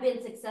 I've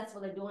been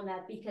successful at doing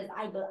that because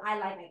I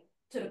like it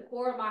to the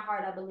core of my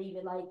heart. I believe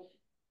it. Like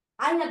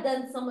I have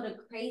done some of the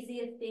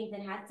craziest things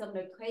and had some of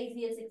the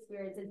craziest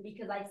experiences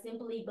because I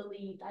simply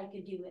believed I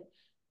could do it.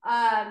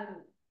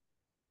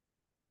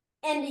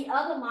 And the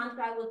other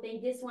mantra I would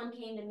think this one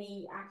came to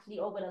me actually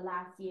over the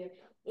last year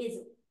is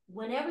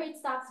whenever it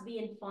stops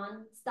being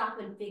fun, stop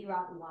and figure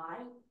out why.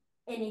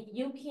 And if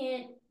you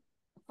can't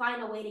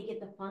find a way to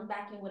get the fun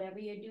back in whatever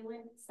you're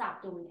doing,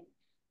 stop doing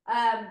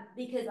it.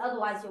 Because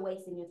otherwise you're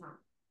wasting your time.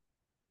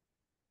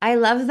 I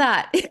love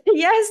that.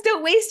 Yes,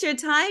 don't waste your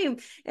time.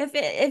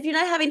 If you're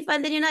not having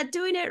fun, then you're not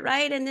doing it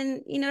right. And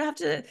then, have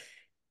to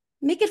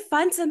make it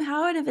fun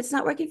somehow. And if it's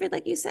not working for you,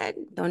 like you said,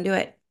 don't do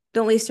it.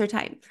 Don't waste your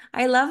time.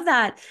 I love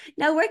that.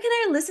 Now, where can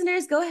our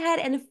listeners go ahead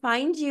and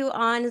find you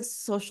on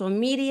social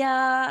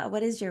media?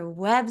 What is your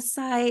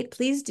website?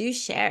 Please do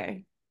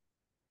share.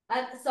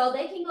 So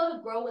they can go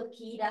to Grow with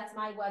Key. That's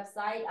my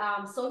website.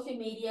 Social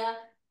media.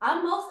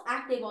 I'm most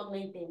active on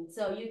LinkedIn.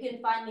 So you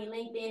can find me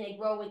LinkedIn and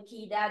Grow with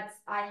Key.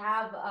 I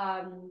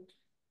have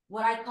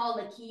what I call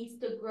the Keys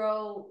to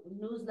Grow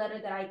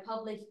newsletter that I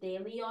publish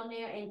daily on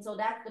there. And so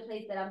that's the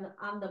place that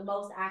I'm the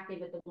most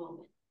active at the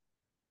moment.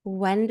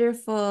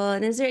 Wonderful.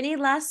 And is there any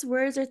last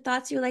words or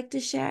thoughts you'd like to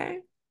share?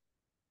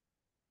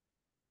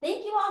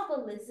 Thank you all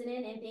for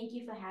listening and thank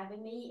you for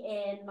having me.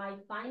 And my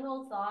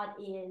final thought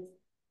is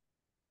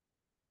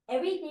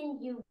everything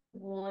you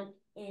want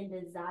and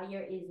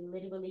desire is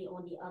literally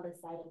on the other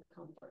side of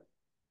comfort.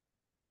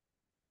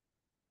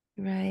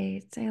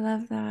 Right. I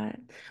love that.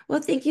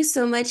 Well, thank you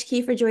so much,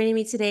 Key, for joining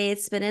me today.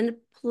 It's been a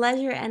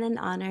pleasure and an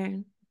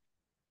honor.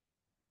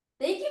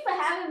 Thank you for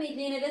having me,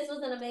 Gina. This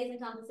was an amazing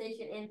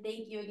conversation, and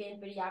thank you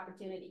again for the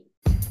opportunity.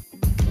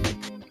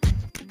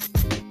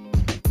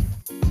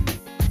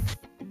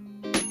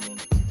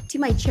 To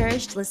my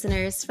cherished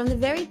listeners, from the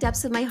very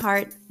depths of my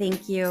heart,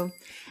 thank you.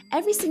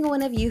 Every single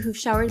one of you who've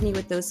showered me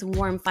with those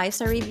warm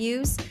 5-star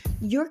reviews,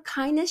 your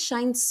kindness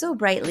shines so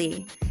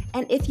brightly.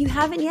 And if you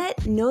haven't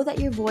yet, know that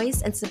your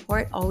voice and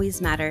support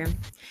always matter.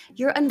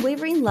 Your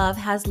unwavering love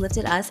has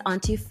lifted us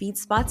onto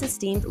FeedSpot's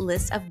esteemed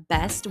list of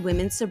best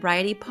women's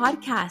sobriety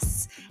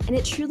podcasts, and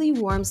it truly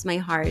warms my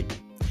heart.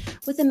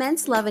 With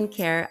immense love and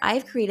care,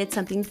 I've created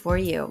something for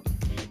you.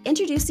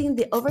 Introducing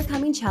the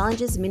Overcoming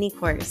Challenges mini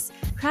course,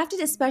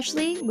 crafted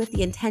especially with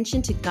the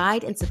intention to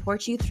guide and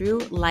support you through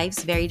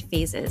life's varied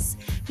phases,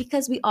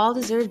 because we all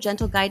deserve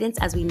gentle guidance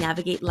as we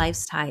navigate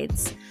life's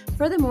tides.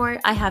 Furthermore,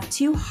 I have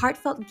 2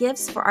 heartfelt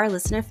gifts for our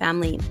listener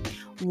family.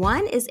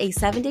 One is a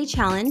 7-day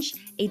challenge,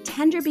 a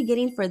tender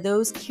beginning for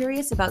those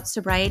curious about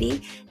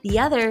sobriety. The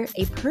other,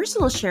 a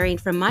personal sharing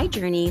from my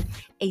journey,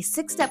 a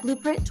 6-step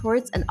blueprint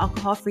towards an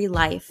alcohol-free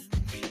life.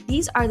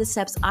 These are the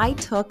steps I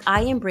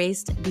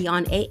embraced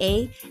beyond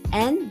AA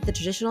and the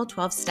traditional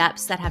 12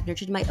 steps that have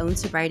nurtured my own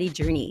sobriety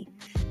journey.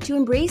 To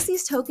embrace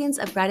these tokens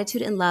of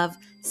gratitude and love,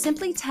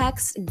 simply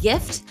text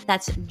GIFT,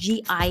 that's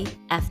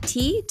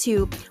GIFT,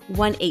 to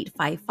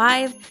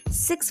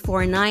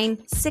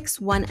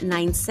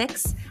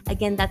 1-855-649-6196.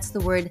 Again, that's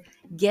the word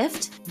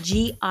GIFT,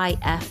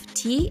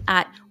 GIFT,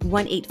 at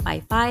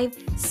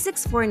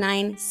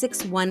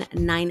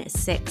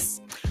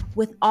 1-855-649-6196.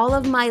 With all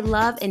of my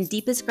love and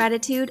deepest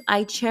gratitude,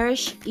 I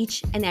cherish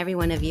each and every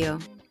one of you.